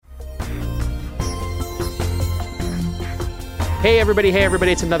Hey everybody,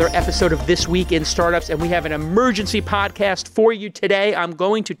 it's another episode of This Week in Startups, and we have an emergency podcast for you today. I'm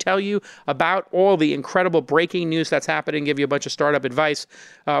going to tell you about all the incredible breaking news that's happening, give you a bunch of startup advice.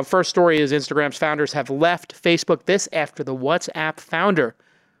 First story is Instagram's founders have left Facebook. This after the WhatsApp founder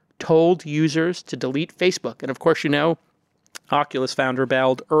told users to delete Facebook. And of course, you know, Oculus founder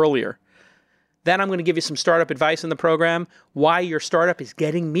bailed earlier. Then I'm going to give you some startup advice in the program, why your startup is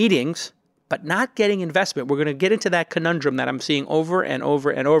getting meetings but not getting investment. We're going to get into that conundrum that I'm seeing over and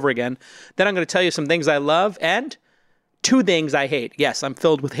over and over again. Then I'm going to tell you some things I love and two things I hate. Yes, I'm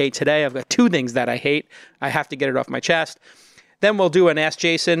filled with hate today. I've got two things that I hate. I have to get it off my chest. Then we'll do an Ask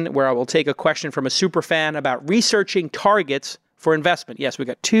Jason where I will take a question from a super fan about researching targets for investment. Yes, we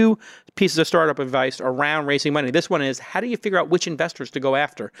got two pieces of startup advice around raising money. This one is, how do you figure out which investors to go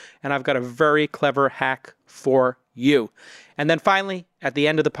after? And I've got a very clever hack for you. And then finally, at the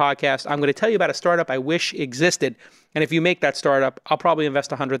end of the podcast, I'm going to tell you about a startup I wish existed. And if you make that startup, I'll probably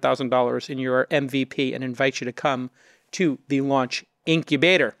invest $100,000 in your MVP and invite you to come to the launch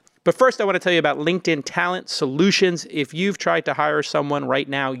incubator. But first, I want to tell you about LinkedIn Talent Solutions. If you've tried to hire someone right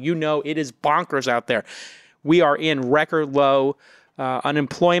now, you know it is bonkers out there. We are in record low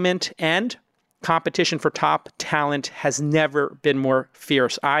unemployment, and competition for top talent has never been more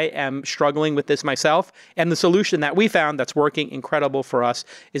fierce. I am struggling with this myself, and the solution that we found that's working incredible for us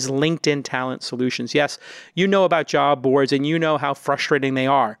is LinkedIn Talent Solutions. Yes, you know about job boards, and you know how frustrating they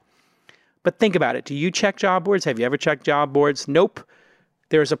are. But think about it. Do you check job boards? Have you ever checked job boards? Nope.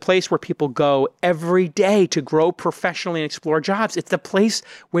 There's a place where people go every day to grow professionally and explore jobs. It's the place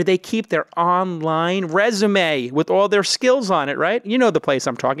where they keep their online resume with all their skills on it, right? You know the place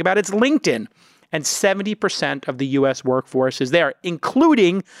I'm talking about. It's LinkedIn. And 70% of the U.S. workforce is there,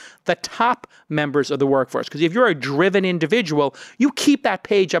 including the top members of the workforce. Because if you're a driven individual, you keep that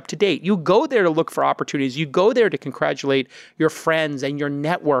page up to date. You go there to look for opportunities. You go there to congratulate your friends and your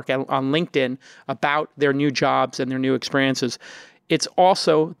network on LinkedIn about their new jobs and their new experiences. It's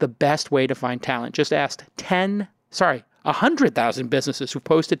also the best way to find talent. Just asked 100,000 businesses who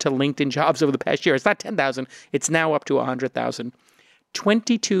posted to LinkedIn Jobs over the past year. It's not 10,000. It's now up to 100,000.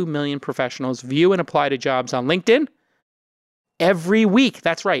 22 million professionals view and apply to jobs on LinkedIn every week.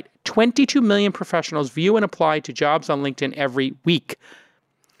 That's right. 22 million professionals view and apply to jobs on LinkedIn every week.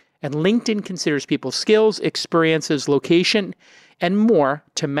 And LinkedIn considers people's skills, experiences, location, and more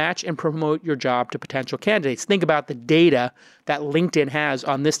to match and promote your job to potential candidates. Think about the data that LinkedIn has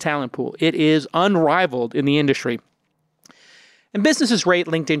on this talent pool. It is unrivaled in the industry. And businesses rate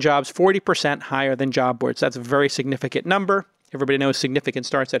LinkedIn jobs 40% higher than job boards. That's a very significant number. Everybody knows significant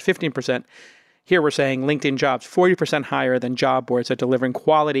starts at 15%. Here we're saying LinkedIn jobs 40% higher than job boards at delivering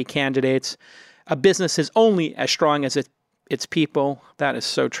quality candidates. A business is only as strong as its people. That is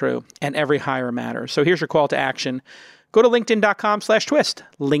so true. And every hire matters. So here's your call to action. Go to linkedin.com/twist.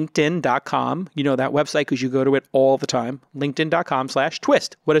 LinkedIn.com. You know that website because you go to it all the time.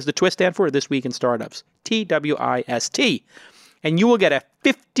 LinkedIn.com/twist. What does the twist stand for? This Week in Startups. TWIST. And you will get a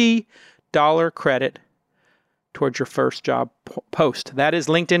 $50 credit towards your first job post. That is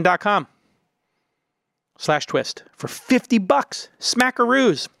LinkedIn.com/twist for $50.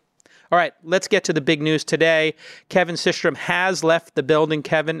 Smackaroos. All right, let's get to the big news today. Kevin Systrom has left the building.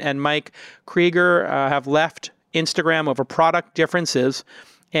 Kevin and Mike Krieger have left Instagram over product differences.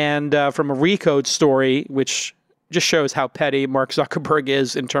 And from a Recode story, which just shows how petty Mark Zuckerberg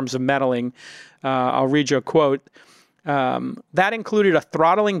is in terms of meddling, I'll read you a quote. That included a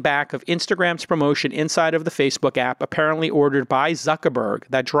throttling back of Instagram's promotion inside of the Facebook app, apparently ordered by Zuckerberg,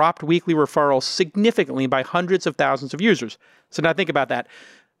 that dropped weekly referrals significantly by hundreds of thousands of users. So now think about that.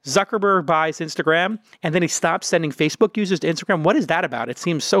 Zuckerberg buys Instagram, and then he stops sending Facebook users to Instagram. What is that about? It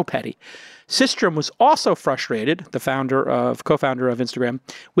seems so petty. Systrom was also frustrated, the co-founder of Instagram,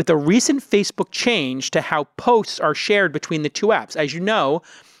 with a recent Facebook change to how posts are shared between the two apps. As you know,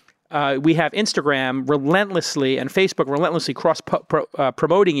 we have Instagram relentlessly and Facebook relentlessly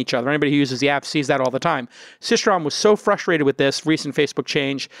promoting each other. Anybody who uses the app sees that all the time. Systrom was so frustrated with this recent Facebook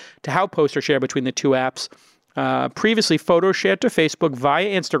change to how posts are shared between the two apps. Previously, photos shared to Facebook via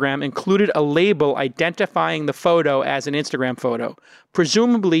Instagram included a label identifying the photo as an Instagram photo,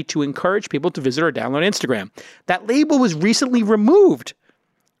 presumably to encourage people to visit or download Instagram. That label was recently removed,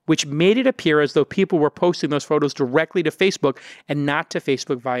 which made it appear as though people were posting those photos directly to Facebook and not to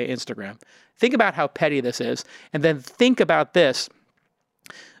Facebook via Instagram. Think about how petty this is, and then think about this.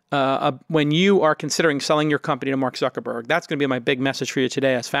 When you are considering selling your company to Mark Zuckerberg, that's going to be my big message for you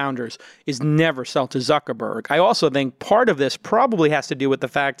today as founders, is never sell to Zuckerberg. I also think part of this probably has to do with the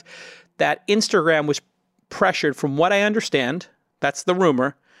fact that Instagram was pressured, from what I understand, that's the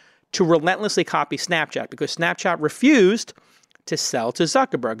rumor, to relentlessly copy Snapchat, because Snapchat refused to sell to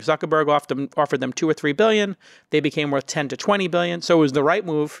Zuckerberg. Zuckerberg offered them $2 or $3 billion. They became worth $10 to $20 billion. So it was the right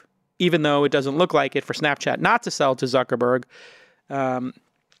move, even though it doesn't look like it, for Snapchat not to sell to Zuckerberg.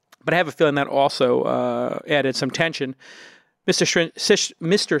 But I have a feeling that also added some tension. Mr.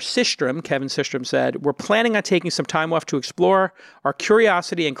 Systrom, Kevin Systrom, said, "We're planning on taking some time off to explore our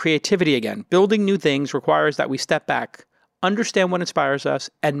curiosity and creativity again. Building new things requires that we step back, understand what inspires us,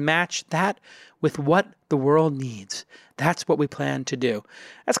 and match that with what the world needs. That's what we plan to do."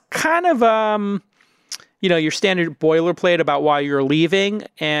 That's kind of, your standard boilerplate about why you're leaving,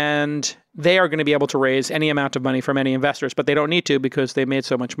 and they are going to be able to raise any amount of money from any investors, but they don't need to because they made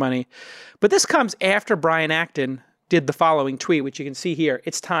so much money. But this comes after Brian Acton did the following tweet, which you can see here.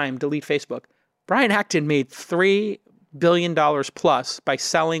 "It's time, delete Facebook." Brian Acton made $3 billion plus by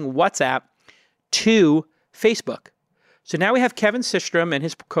selling WhatsApp to Facebook. So now we have Kevin Systrom and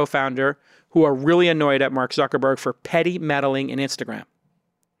his co-founder who are really annoyed at Mark Zuckerberg for petty meddling in Instagram.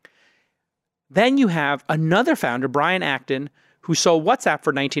 Then you have another founder, Brian Acton, who sold WhatsApp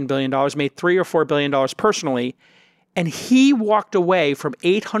for $19 billion, made $3 or $4 billion personally, and he walked away from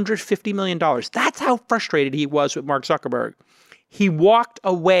 $850 million. That's how frustrated he was with Mark Zuckerberg. He walked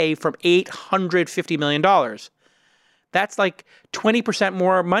away from $850 million. That's like 20%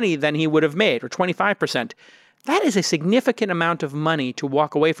 more money than he would have made, or 25%. That is a significant amount of money to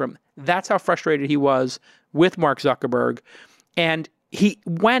walk away from. That's how frustrated he was with Mark Zuckerberg. And he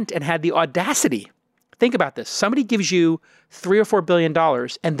went and had the audacity. Think about this. Somebody gives you $3 or $4 billion,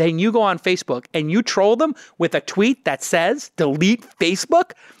 and then you go on Facebook and you troll them with a tweet that says, delete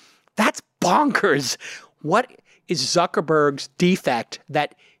Facebook? That's bonkers. What is Zuckerberg's defect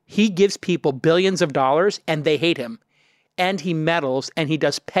that he gives people billions of dollars and they hate him? And he meddles and he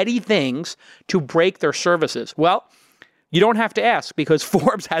does petty things to break their services. Well, you don't have to ask, because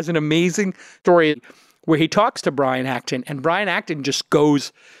Forbes has an amazing story where he talks to Brian Acton, and Brian Acton just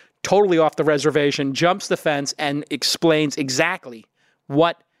goes totally off the reservation, jumps the fence, and explains exactly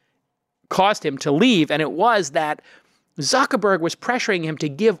what caused him to leave. And it was that Zuckerberg was pressuring him to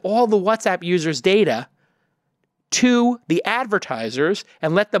give all the WhatsApp users' data to the advertisers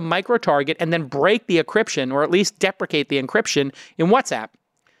and let them micro-target and then break the encryption, or at least deprecate the encryption in WhatsApp.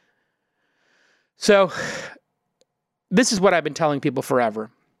 So this is what I've been telling people forever.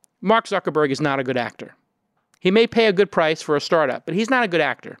 Mark Zuckerberg is not a good actor. He may pay a good price for a startup, but he's not a good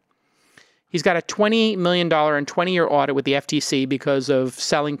actor. He's got a $20 million and 20-year audit with the FTC because of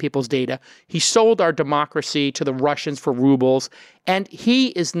selling people's data. He sold our democracy to the Russians for rubles. And he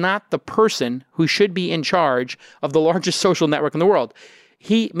is not the person who should be in charge of the largest social network in the world.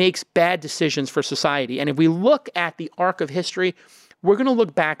 He makes bad decisions for society. And if we look at the arc of history, we're going to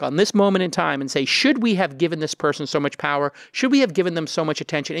look back on this moment in time and say, should we have given this person so much power? Should we have given them so much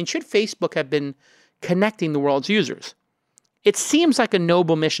attention? And should Facebook have been connecting the world's users? It seems like a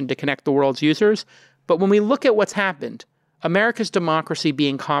noble mission to connect the world's users, but when we look at what's happened, America's democracy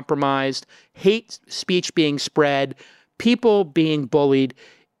being compromised, hate speech being spread, people being bullied,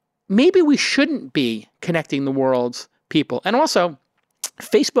 maybe we shouldn't be connecting the world's people. And also,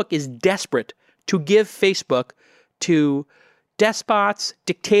 Facebook is desperate to give Facebook to despots,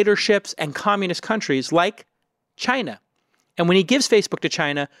 dictatorships, and communist countries like China. And when he gives Facebook to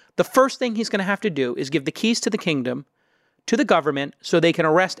China, the first thing he's going to have to do is give the keys to the kingdom to the government so they can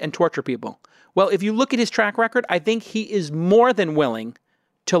arrest and torture people. Well, if you look at his track record, I think he is more than willing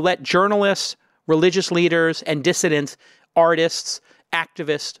to let journalists, religious leaders, and dissidents, artists,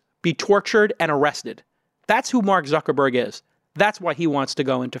 activists be tortured and arrested. That's who Mark Zuckerberg is. That's why he wants to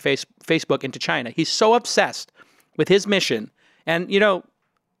go into Facebook, into China. He's so obsessed with his mission. And,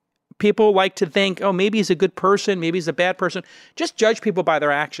 people like to think, oh, maybe he's a good person, maybe he's a bad person. Just judge people by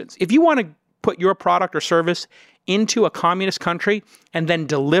their actions. If you want to put your product or service into a communist country and then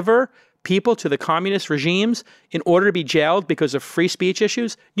deliver people to the communist regimes in order to be jailed because of free speech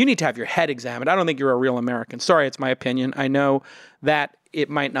issues, you need to have your head examined. I don't think you're a real American. Sorry, it's my opinion. I know that it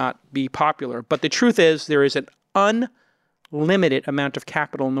might not be popular, but the truth is there is an unlimited amount of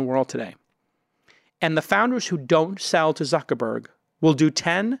capital in the world today. And the founders who don't sell to Zuckerberg will do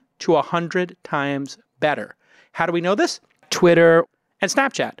 10 to 100 times better. How do we know this? Twitter and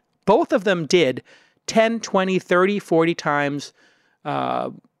Snapchat. Both of them did 10, 20, 30, 40 times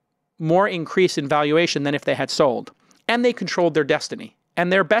more increase in valuation than if they had sold. And they controlled their destiny.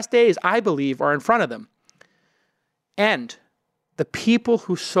 And their best days, I believe, are in front of them. And the people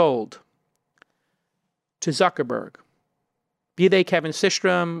who sold to Zuckerberg, be they Kevin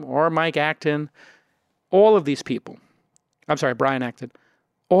Systrom or Mike Acton, all of these people, Brian Acton,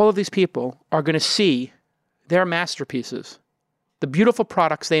 all of these people are going to see their masterpieces, the beautiful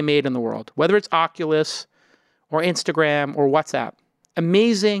products they made in the world, whether it's Oculus or Instagram or WhatsApp.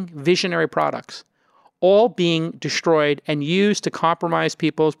 Amazing visionary products, all being destroyed and used to compromise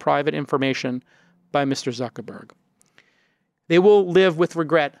people's private information by Mr. Zuckerberg. They will live with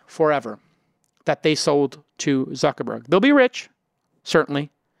regret forever that they sold to Zuckerberg. They'll be rich, certainly.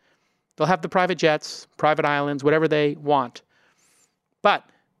 They'll have the private jets, private islands, whatever they want. But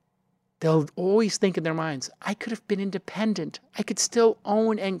they'll always think in their minds, I could have been independent. I could still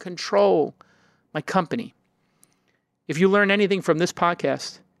own and control my company. If you learn anything from this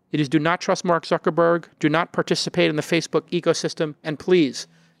podcast, it is do not trust Mark Zuckerberg, do not participate in the Facebook ecosystem, and please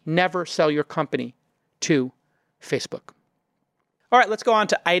never sell your company to Facebook. All right, let's go on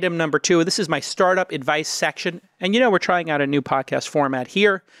to item number 2. This is my startup advice section. And we're trying out a new podcast format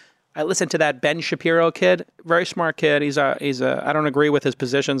here. I listened to that Ben Shapiro kid, very smart kid. I don't agree with his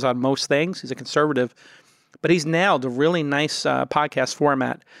positions on most things. He's a conservative, but he's nailed a really nice podcast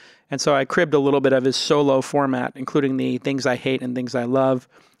format. And so I cribbed a little bit of his solo format, including the things I hate and things I love,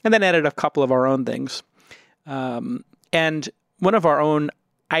 and then added a couple of our own things. And one of our own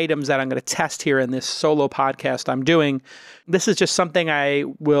items that I'm going to test here in this solo podcast I'm doing, this is just something I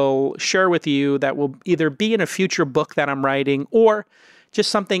will share with you that will either be in a future book that I'm writing or just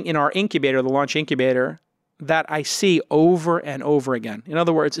something in our incubator, the launch incubator, that I see over and over again. In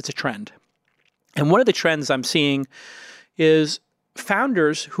other words, it's a trend. And one of the trends I'm seeing is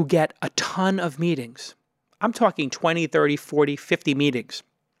founders who get a ton of meetings. I'm talking 20, 30, 40, 50 meetings,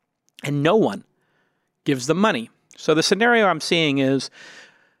 and no one gives them money. So the scenario I'm seeing is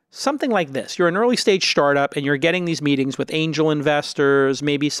something like this. You're an early stage startup and you're getting these meetings with angel investors,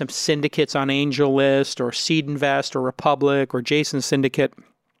 maybe some syndicates on AngelList or Seed Invest or Republic or Jason Syndicate.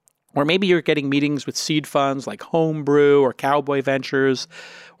 Or maybe you're getting meetings with seed funds like Homebrew or Cowboy Ventures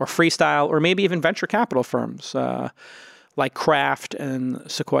or Freestyle, or maybe even venture capital firms like Kraft and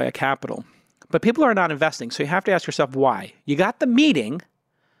Sequoia Capital. But people are not investing, so you have to ask yourself why. You got the meeting,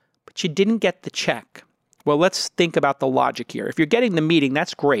 but you didn't get the check. Well, let's think about the logic here. If you're getting the meeting,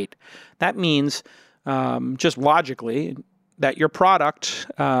 that's great. That means, just logically, that your product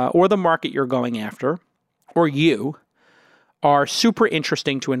or the market you're going after, or you, are super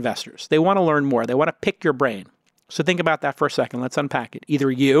interesting to investors. They want to learn more. They want to pick your brain. So think about that for a second. Let's unpack it. Either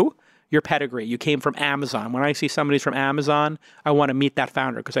you, your pedigree, you came from Amazon. When I see somebody's from Amazon, I want to meet that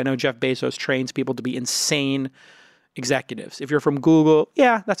founder because I know Jeff Bezos trains people to be insane executives. If you're from Google,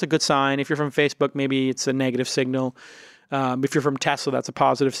 yeah, that's a good sign. If you're from Facebook, maybe it's a negative signal. If you're from Tesla, that's a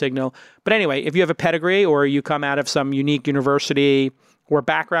positive signal. But anyway, if you have a pedigree or you come out of some unique university or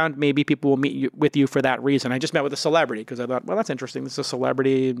background, maybe people will meet with you for that reason. I just met with a celebrity because I thought, well, that's interesting. This is a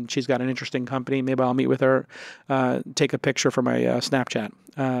celebrity and she's got an interesting company. Maybe I'll meet with her, take a picture for my Snapchat.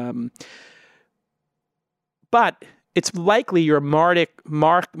 But it's likely your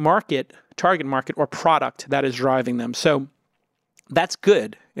target market or product that is driving them. So that's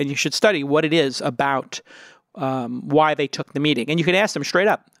good. And you should study what it is about why they took the meeting. And you can ask them straight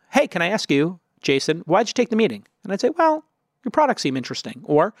up, hey, can I ask you, Jason, why'd you take the meeting? And I'd say, well, your products seem interesting.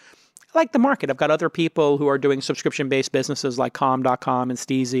 Or I like the market. I've got other people who are doing subscription-based businesses like Calm.com and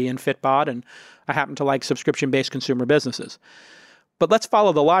Steezy and Fitbod, and I happen to like subscription-based consumer businesses. But let's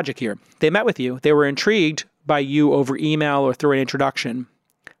follow the logic here. They met with you. They were intrigued by you over email or through an introduction.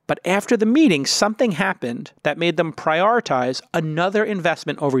 But after the meeting, something happened that made them prioritize another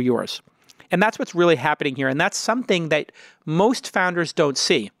investment over yours. And that's what's really happening here. And that's something that most founders don't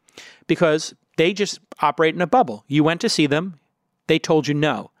see because they just operate in a bubble. You went to see them. They told you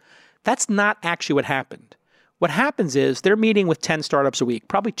no. That's not actually what happened. What happens is they're meeting with 10 startups a week,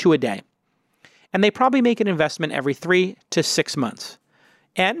 probably 2 a day. And they probably make an investment every 3 to 6 months.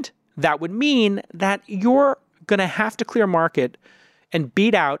 And that would mean that you're going to have to clear market and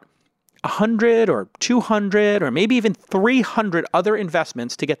beat out 100 or 200 or maybe even 300 other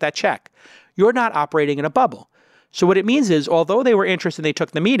investments to get that check. You're not operating in a bubble. So what it means is, although they were interested and they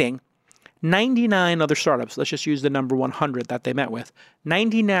took the meeting, 99 other startups, let's just use the number 100 that they met with,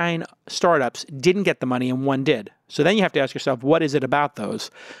 99 startups didn't get the money and one did. So then you have to ask yourself, what is it about those?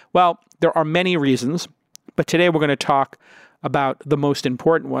 Well, there are many reasons, but today we're going to talk about the most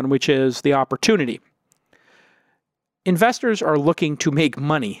important one, which is the opportunity. Investors are looking to make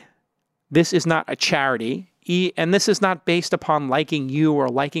money. This is not a charity, and this is not based upon liking you or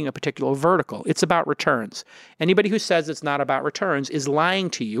liking a particular vertical. It's about returns. Anybody who says it's not about returns is lying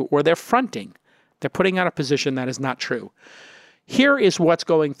to you, or they're fronting. They're putting out a position that is not true. Here is what's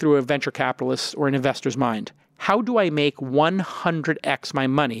going through a venture capitalist or an investor's mind. How do I make 100x my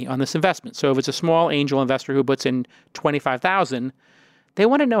money on this investment? So if it's a small angel investor who puts in $25,000, they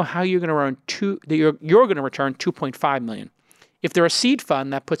want to know how you're going to return $2.5 million. If they're a seed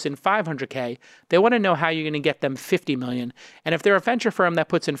fund that puts in 500K, they want to know how you're going to get them 50 million. And if they're a venture firm that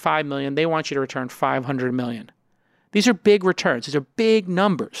puts in 5 million, they want you to return 500 million. These are big returns. These are big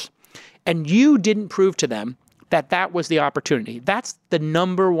numbers. And you didn't prove to them that that was the opportunity. That's the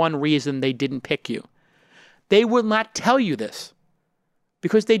number one reason they didn't pick you. They will not tell you this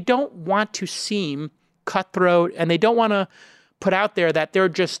because they don't want to seem cutthroat and they don't want to put out there that they're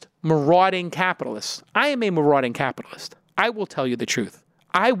just marauding capitalists. I am a marauding capitalist. I will tell you the truth.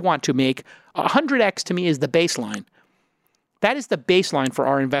 I want to make 100x to me is the baseline. That is the baseline for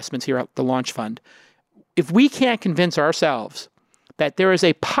our investments here at the Launch Fund. If we can't convince ourselves that there is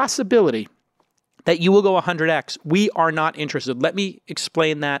a possibility that you will go 100x, we are not interested. Let me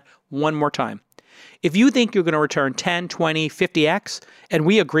explain that one more time. If you think you're going to return 10, 20, 50x, and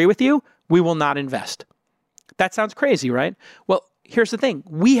we agree with you, we will not invest. That sounds crazy, right? Well, here's the thing.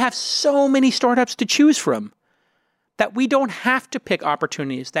 We have so many startups to choose from that we don't have to pick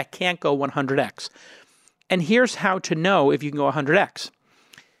opportunities that can't go 100x. And here's how to know if you can go 100x.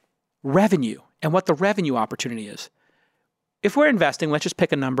 Revenue and what the revenue opportunity is. If we're investing, let's just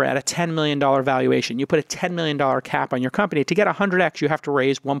pick a number at a $10 million valuation. You put a $10 million cap on your company. To get 100x, you have to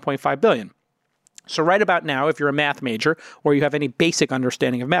raise $1.5 billion. So right about now, if you're a math major or you have any basic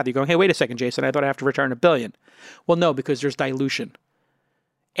understanding of math, you're going, hey, wait a second, Jason, I thought I have to return $1 billion. Well, no, because there's dilution.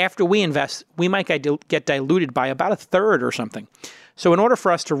 After we invest, we might get diluted by about a third or something. So in order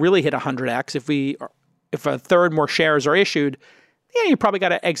for us to really hit 100x, if a third more shares are issued, you probably got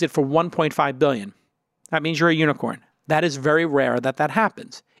to exit for $1.5 billion. That means you're a unicorn. That is very rare that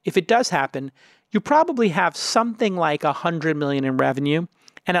happens. If it does happen, you probably have something like $100 million in revenue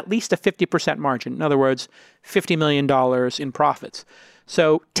and at least a 50% margin. In other words, $50 million in profits.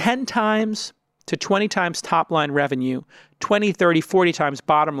 So 10 times to 20 times top line revenue, 20, 30, 40 times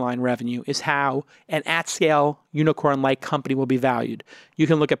bottom line revenue is how an at-scale unicorn-like company will be valued. You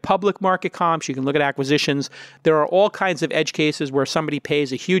can look at public market comps, you can look at acquisitions. There are all kinds of edge cases where somebody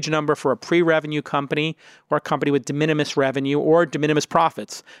pays a huge number for a pre-revenue company or a company with de minimis revenue or de minimis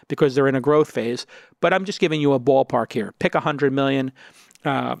profits because they're in a growth phase. But I'm just giving you a ballpark here. Pick $100 million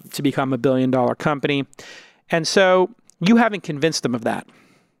to become $1 billion company. And so you haven't convinced them of that.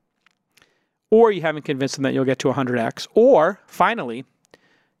 Or you haven't convinced them that you'll get to 100x. Or, finally,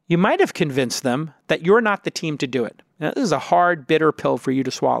 you might have convinced them that you're not the team to do it. Now, this is a hard, bitter pill for you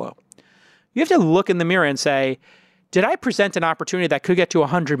to swallow. You have to look in the mirror and say, did I present an opportunity that could get to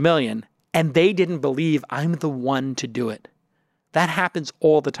 100 million and they didn't believe I'm the one to do it? That happens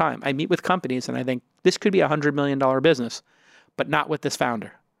all the time. I meet with companies and I think this could be a $100 million business, but not with this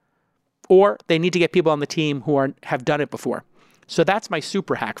founder. Or they need to get people on the team who have done it before. So that's my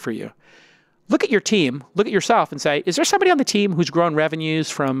super hack for you. Look at your team, look at yourself and say, is there somebody on the team who's grown revenues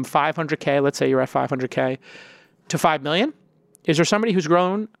from 500K, let's say you're at 500K, to 5 million? Is there somebody who's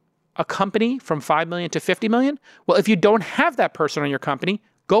grown a company from 5 million to 50 million? Well, if you don't have that person on your company,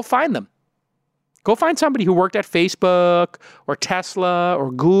 go find them. Go find somebody who worked at Facebook or Tesla or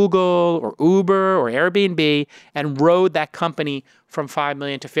Google or Uber or Airbnb and rode that company from 5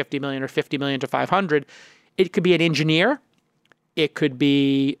 million to 50 million or 50 million to 500. It could be an engineer. It could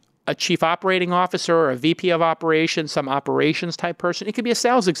be a chief operating officer or a VP of operations, some operations type person. It could be a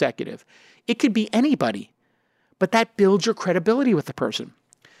sales executive. It could be anybody. But that builds your credibility with the person.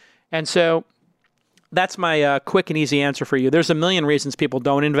 And so that's my quick and easy answer for you. There's a million reasons people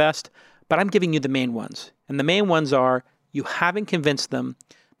don't invest, but I'm giving you the main ones. And the main ones are you haven't convinced them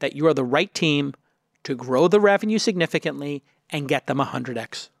that you are the right team to grow the revenue significantly and get them a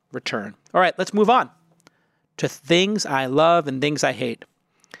 100x return. All right, let's move on to things I love and things I hate.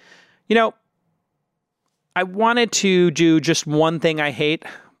 You know, I wanted to do just one thing I hate,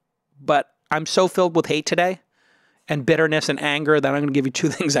 but I'm so filled with hate today and bitterness and anger that I'm going to give you two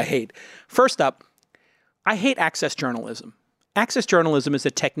things I hate. First up, I hate access journalism. Access journalism is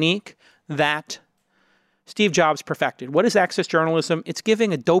a technique that Steve Jobs perfected. What is access journalism? It's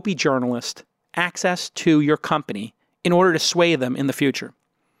giving a dopey journalist access to your company in order to sway them in the future.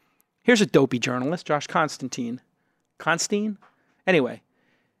 Here's a dopey journalist, Josh Constantine. Anyway.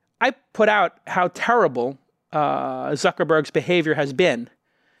 I put out how terrible Zuckerberg's behavior has been.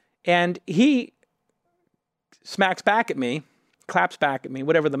 And he smacks back at me, claps back at me,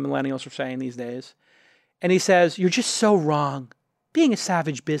 whatever the millennials are saying these days. And he says, you're just so wrong. Being a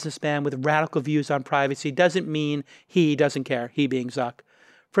savage businessman with radical views on privacy doesn't mean he doesn't care, he being Zuck.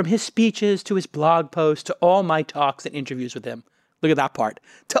 From his speeches to his blog posts to all my talks and interviews with him. Look at that part.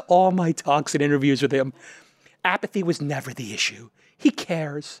 To all my talks and interviews with him. Apathy was never the issue. He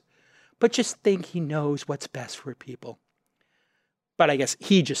cares. But just think he knows what's best for people. But I guess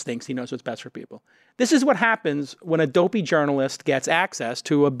he just thinks he knows what's best for people. This is what happens when a dopey journalist gets access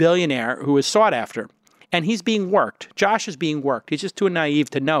to a billionaire who is sought after. And he's being worked. Josh is being worked. He's just too naive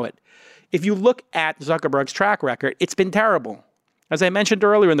to know it. If you look at Zuckerberg's track record, it's been terrible. As I mentioned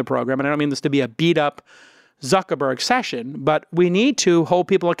earlier in the program, and I don't mean this to be a beat-up Zuckerberg session, but we need to hold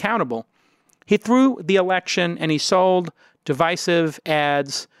people accountable. He threw the election and he sold divisive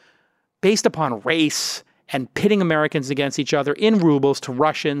ads based upon race and pitting Americans against each other in rubles to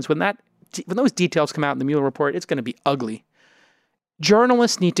Russians. When those details come out in the Mueller report, it's going to be ugly.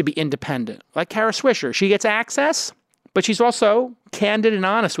 Journalists need to be independent. Like Kara Swisher, she gets access, but she's also candid and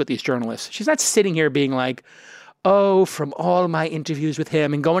honest with these journalists. She's not sitting here being like, oh, from all my interviews with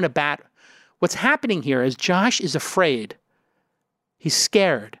him and going to bat. What's happening here is Josh is afraid. He's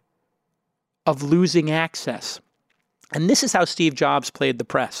scared of losing access. And this is how Steve Jobs played the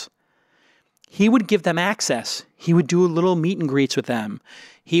press. He would give them access. He would do little meet and greets with them.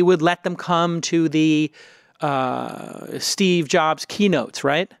 He would let them come to the Steve Jobs keynotes,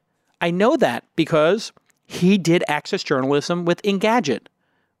 right? I know that because he did access journalism with Engadget,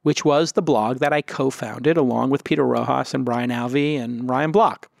 which was the blog that I co-founded along with Peter Rojas and Brian Alvey and Ryan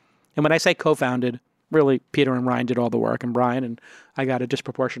Block. And when I say co-founded, really Peter and Ryan did all the work and Brian, and I got a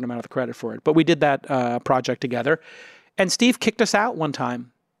disproportionate amount of the credit for it. But we did that project together. And Steve kicked us out one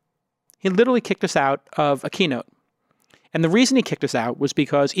time. He literally kicked us out of a keynote. And the reason he kicked us out was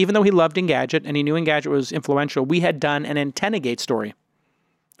because even though he loved Engadget and he knew Engadget was influential, we had done an AntennaGate story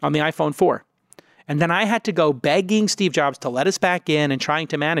on the iPhone 4. And then I had to go begging Steve Jobs to let us back in and trying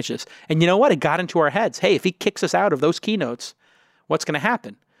to manage this. And you know what? It got into our heads. Hey, if he kicks us out of those keynotes, what's going to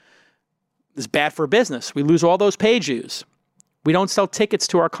happen? It's bad for business. We lose all those page views. We don't sell tickets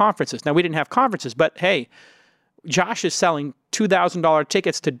to our conferences. Now, we didn't have conferences, but hey, Josh is selling $2,000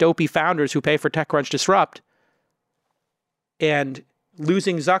 tickets to dopey founders who pay for TechCrunch Disrupt and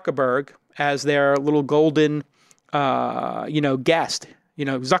losing Zuckerberg as their little golden, guest.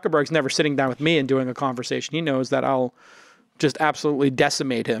 Zuckerberg's never sitting down with me and doing a conversation. He knows that I'll just absolutely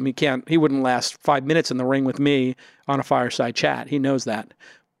decimate him. He wouldn't last 5 minutes in the ring with me on a fireside chat. He knows that.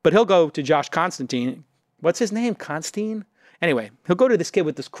 But he'll go to Josh Constantine. What's his name? Constantine? Anyway, he'll go to this kid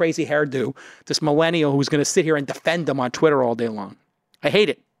with this crazy hairdo, this millennial who's going to sit here and defend him on Twitter all day long. I hate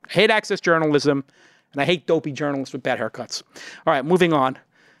it. I hate access journalism, and I hate dopey journalists with bad haircuts. All right, moving on.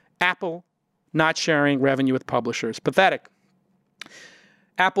 Apple not sharing revenue with publishers. Pathetic.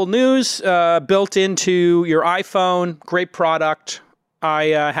 Apple News built into your iPhone. Great product. I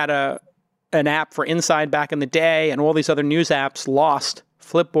had an app for Inside back in the day, and all these other news apps lost.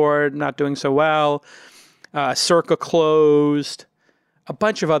 Flipboard not doing so well. Circa closed. A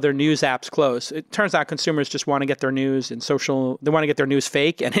bunch of other news apps closed. It turns out consumers just want to get their news in social. They want to get their news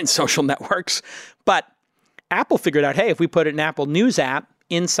fake and in social networks. But Apple figured out, hey, if we put an Apple News app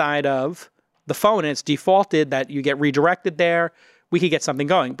inside of the phone and it's defaulted that you get redirected there, we could get something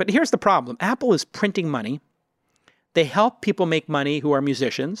going. But here's the problem. Apple is printing money. They help people make money who are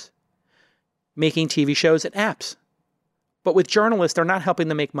musicians, making TV shows and apps. But with journalists, they're not helping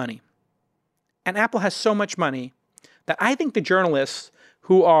them make money. And Apple has so much money that I think the journalists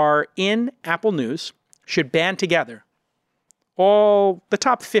who are in Apple News should band together, all the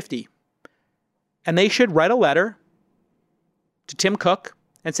top 50, and they should write a letter to Tim Cook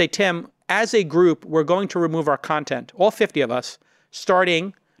and say, Tim, as a group, we're going to remove our content, all 50 of us,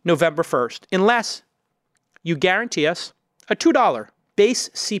 starting November 1st, unless you guarantee us a $2 base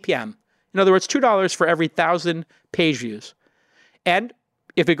CPM. In other words, $2 for every 1,000 page views. And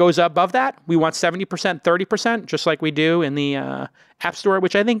if it goes above that, we want 70%, 30%, just like we do in the App Store,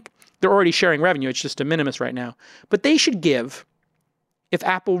 which I think they're already sharing revenue. It's just de minimis right now. But they should give, if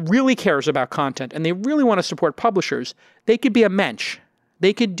Apple really cares about content and they really want to support publishers, they could be a mensch.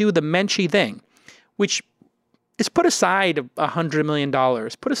 They could do the menschy thing, which is put aside $100 million,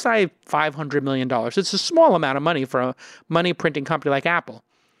 put aside $500 million. It's a small amount of money for a money printing company like Apple.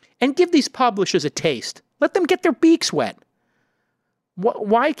 And give these publishers a taste. Let them get their beaks wet.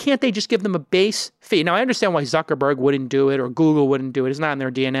 Why can't they just give them a base fee? Now, I understand why Zuckerberg wouldn't do it or Google wouldn't do it. It's not in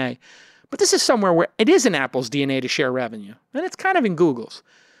their DNA. But this is somewhere where it is in Apple's DNA to share revenue. And it's kind of in Google's.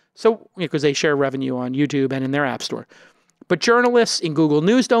 So, because they share revenue on YouTube and in their App Store. But journalists in Google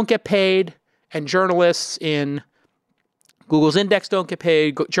News don't get paid. And journalists in Google's Index don't get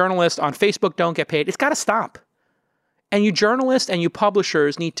paid. Journalists on Facebook don't get paid. It's got to stop. And you journalists and you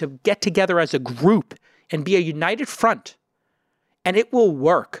publishers need to get together as a group and be a united front. And it will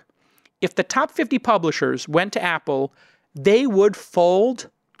work. If the top 50 publishers went to Apple, they would fold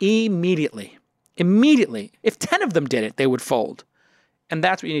immediately. Immediately. If 10 of them did it, they would fold. And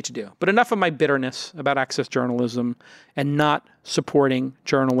that's what you need to do. But enough of my bitterness about access journalism and not supporting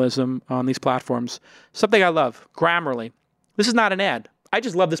journalism on these platforms. Something I love, Grammarly. This is not an ad. I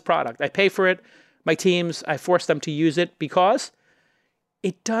just love this product. I pay for it. My teams, I force them to use it because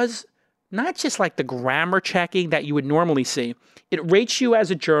it does not just like the grammar checking that you would normally see. It rates you as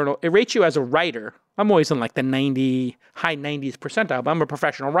a journal. It rates you as a writer. I'm always in like the high 90s percentile, but I'm a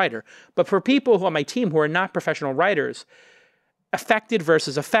professional writer. But for people who on my team who are not professional writers, affected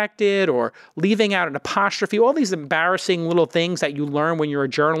versus affected, or leaving out an apostrophe, all these embarrassing little things that you learn when you're a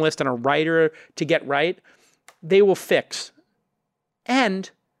journalist and a writer to get right, they will fix. And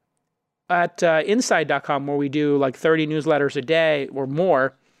at inside.com, where we do like 30 newsletters a day or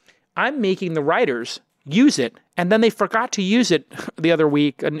more, I'm making the writers use it. And then they forgot to use it the other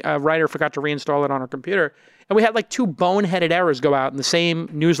week. A writer forgot to reinstall it on her computer. And we had like 2 boneheaded errors go out in the same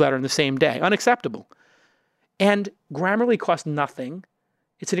newsletter in the same day. Unacceptable. And Grammarly costs nothing.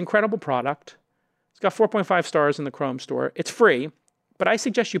 It's an incredible product. It's got 4.5 stars in the Chrome store. It's free, but I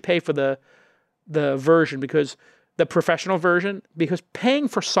suggest you pay for the version, because the professional version, because paying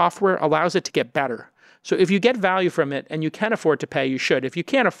for software allows it to get better. So if you get value from it and you can afford to pay, you should. If you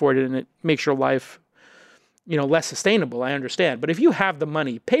can't afford it and it makes your life, less sustainable, I understand. But if you have the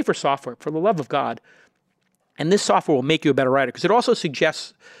money, pay for software, for the love of God. And this software will make you a better writer, because it also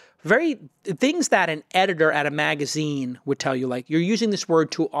suggests things that an editor at a magazine would tell you, like, you're using this word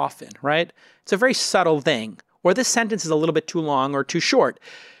too often, right? It's a very subtle thing. Or this sentence is a little bit too long or too short.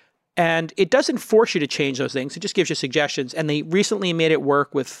 And it doesn't force you to change those things. It just gives you suggestions. And they recently made it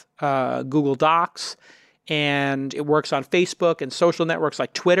work with Google Docs, and it works on Facebook and social networks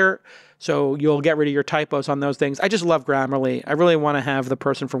like Twitter. So you'll get rid of your typos on those things. I just love Grammarly. I really want to have the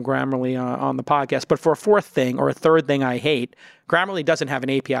person from Grammarly on the podcast. But for a fourth thing, or a third thing I hate, Grammarly doesn't have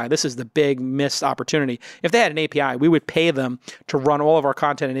an API. This is the big missed opportunity. If they had an API, we would pay them to run all of our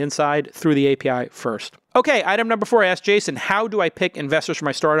content inside through the API first. Okay, item number 4, I asked Jason, how do I pick investors for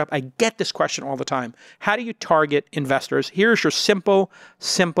my startup? I get this question all the time. How do you target investors? Here's your simple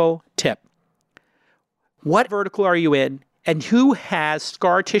tip. What vertical are you in, and who has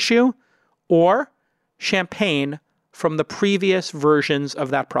scar tissue or champagne from the previous versions of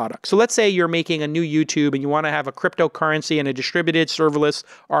that product? So let's say you're making a new YouTube and you want to have a cryptocurrency and a distributed serverless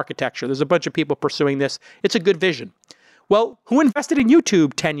architecture. There's a bunch of people pursuing this. It's a good vision. Well, who invested in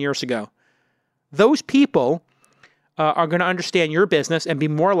YouTube 10 years ago? Those people are going to understand your business and be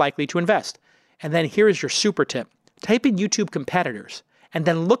more likely to invest. And then here's your super tip. Type in YouTube competitors and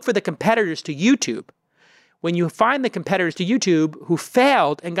then look for the competitors to YouTube. When you find the competitors to YouTube who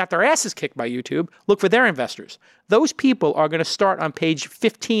failed and got their asses kicked by YouTube, look for their investors. Those people are going to start on page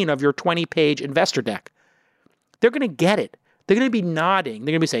 15 of your 20-page investor deck. They're going to get it. They're going to be nodding.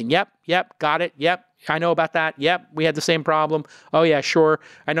 They're going to be saying, yep, got it, yep, I know about that, yep, we had the same problem. Oh yeah, sure,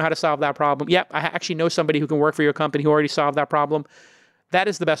 I know how to solve that problem. Yep, I actually know somebody who can work for your company who already solved that problem. That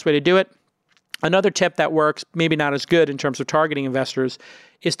is the best way to do it. Another tip that works, maybe not as good in terms of targeting investors,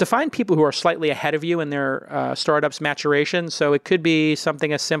 is to find people who are slightly ahead of you in their startup's maturation. So it could be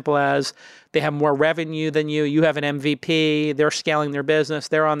something as simple as they have more revenue than you. You have an MVP. They're scaling their business.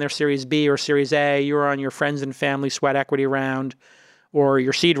 They're on their Series B or Series A. You're on your friends and family sweat equity round or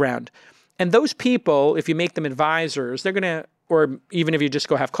your seed round. And those people, if you make them advisors, they're going to, or even if you just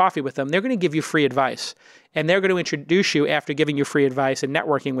go have coffee with them, they're going to give you free advice. And they're going to introduce you after giving you free advice and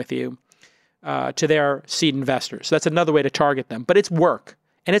networking with you to their seed investors. So that's another way to target them. But it's work.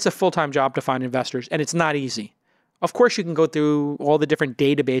 And it's a full-time job to find investors, and it's not easy. Of course, you can go through all the different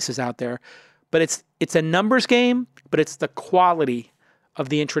databases out there, but it's a numbers game, but it's the quality of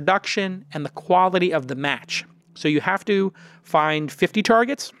the introduction and the quality of the match. So you have to find 50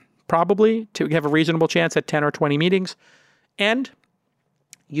 targets, probably, to have a reasonable chance at 10 or 20 meetings, and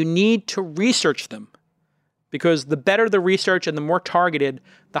you need to research them, because the better the research and the more targeted,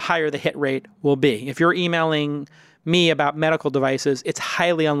 the higher the hit rate will be. If you're emailing me about medical devices, it's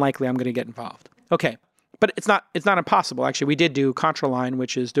highly unlikely I'm going to get involved. Okay, but it's not impossible. Actually, we did do Contraline,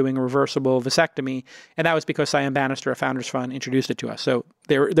 which is doing a reversible vasectomy, and that was because Cyan Bannister, a Founders Fund, introduced it to us. So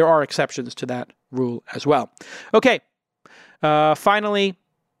there are exceptions to that rule as well. Okay, finally,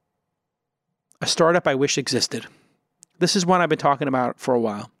 a startup I wish existed. This is one I've been talking about for a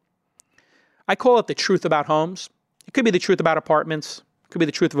while. I call it the truth about homes. It could be the truth about apartments. It could be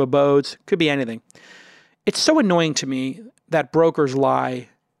the truth of abodes. It could be anything. It's so annoying to me that brokers lie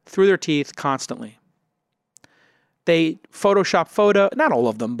through their teeth constantly. They Photoshop not all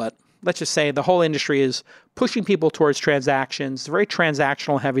of them, but let's just say the whole industry is pushing people towards transactions. It's a very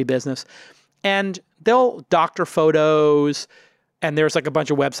transactional heavy business. And they'll doctor photos, and there's like a bunch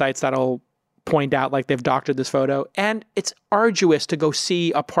of websites that'll point out like they've doctored this photo. And it's arduous to go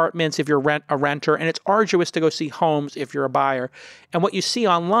see apartments if you're a renter, and it's arduous to go see homes if you're a buyer. And what you see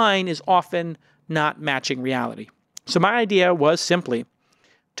online is often not matching reality. So my idea was simply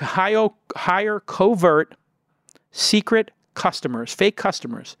to hire covert, secret customers, fake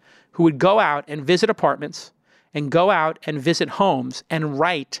customers, who would go out and visit apartments and go out and visit homes and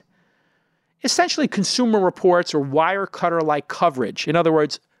write essentially consumer reports or wire cutter-like coverage. In other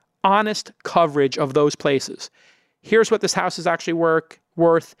words, honest coverage of those places. Here's what this house is actually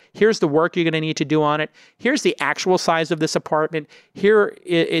worth. Here's the work you're going to need to do on it. Here's the actual size of this apartment. Here,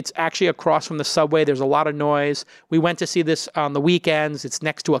 it's actually across from the subway. There's a lot of noise. We went to see this on the weekends. It's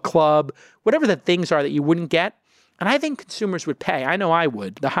next to a club. Whatever the things are that you wouldn't get. And I think consumers would pay. I know I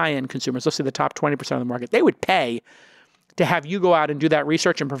would. The high-end consumers, let's say the top 20% of the market, they would pay to have you go out and do that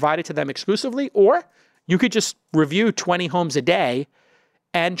research and provide it to them exclusively. Or you could just review 20 homes a day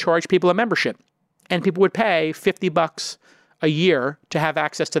and charge people a membership. And people would pay $50 a year to have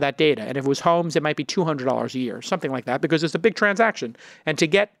access to that data. And if it was homes, it might be $200 a year, something like that, because it's a big transaction. And to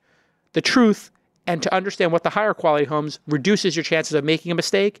get the truth and to understand what the higher quality homes reduces your chances of making a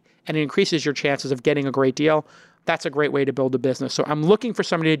mistake and it increases your chances of getting a great deal. That's a great way to build a business. So I'm looking for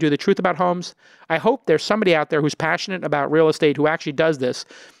somebody to do the truth about homes. I hope there's somebody out there who's passionate about real estate who actually does this.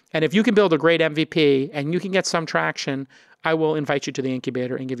 And if you can build a great MVP and you can get some traction, I will invite you to the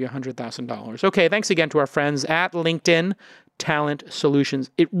incubator and give you $100,000. Okay, thanks again to our friends at LinkedIn Talent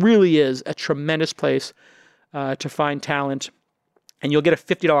Solutions. It really is a tremendous place to find talent, and you'll get a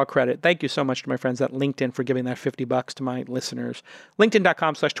 $50 credit. Thank you so much to my friends at LinkedIn for giving that $50 to my listeners.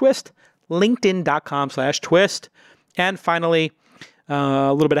 LinkedIn.com/twist. LinkedIn.com/twist. And finally,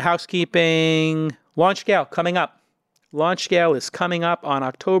 a little bit of housekeeping. Launch Scale coming up. Launch Scale is coming up on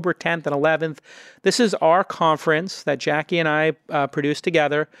October 10th and 11th. This is our conference that Jackie and I produced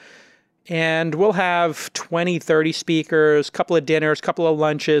together. And we'll have 20, 30 speakers, a couple of dinners, a couple of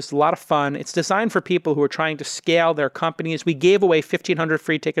lunches, a lot of fun. It's designed for people who are trying to scale their companies. We gave away 1,500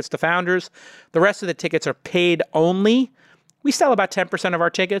 free tickets to founders. The rest of the tickets are paid only. We sell about 10% of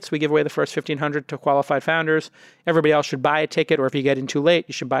our tickets. We give away the first 1,500 to qualified founders. Everybody else should buy a ticket, or if you get in too late,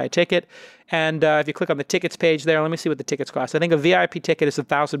 you should buy a ticket. And if you click on the tickets page there, let me see what the tickets cost. I think a VIP ticket is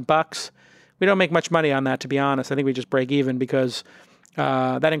 $1,000. We don't make much money on that, to be honest. I think we just break even because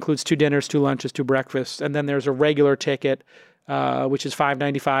that includes 2 dinners, 2 lunches, 2 breakfasts. And then there's a regular ticket, which is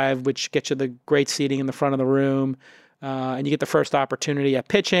 $5.95, which gets you the great seating in the front of the room. And you get the first opportunity at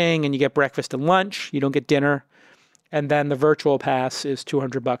pitching, and you get breakfast and lunch. You don't get dinner. And then the virtual pass is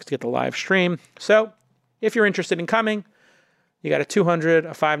 $200 to get the live stream. So if you're interested in coming, you got a $200,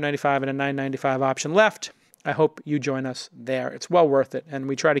 a $595, and a $995 option left. I hope you join us there. It's well worth it. And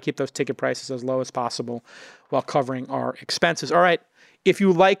we try to keep those ticket prices as low as possible while covering our expenses. All right. If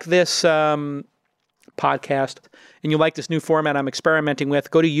you like this podcast and you like this new format I'm experimenting with,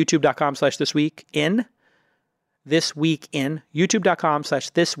 go to youtube.com/thisweekin,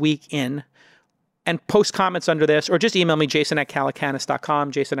 youtube.com/thisweekin, and post comments under this, or just email me, jason@calacanis.com,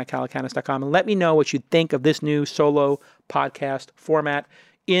 jason@calacanis.com, and let me know what you think of this new solo podcast format.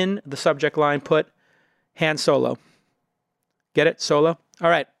 In the subject line, put Han Solo. Get it? Solo? All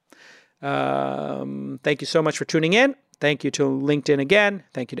right. Thank you so much for tuning in. Thank you to LinkedIn again.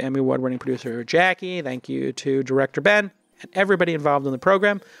 Thank you to Emmy Award-winning producer Jackie. Thank you to Director Ben and everybody involved in the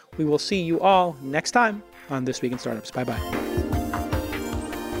program. We will see you all next time on This Week in Startups. Bye-bye.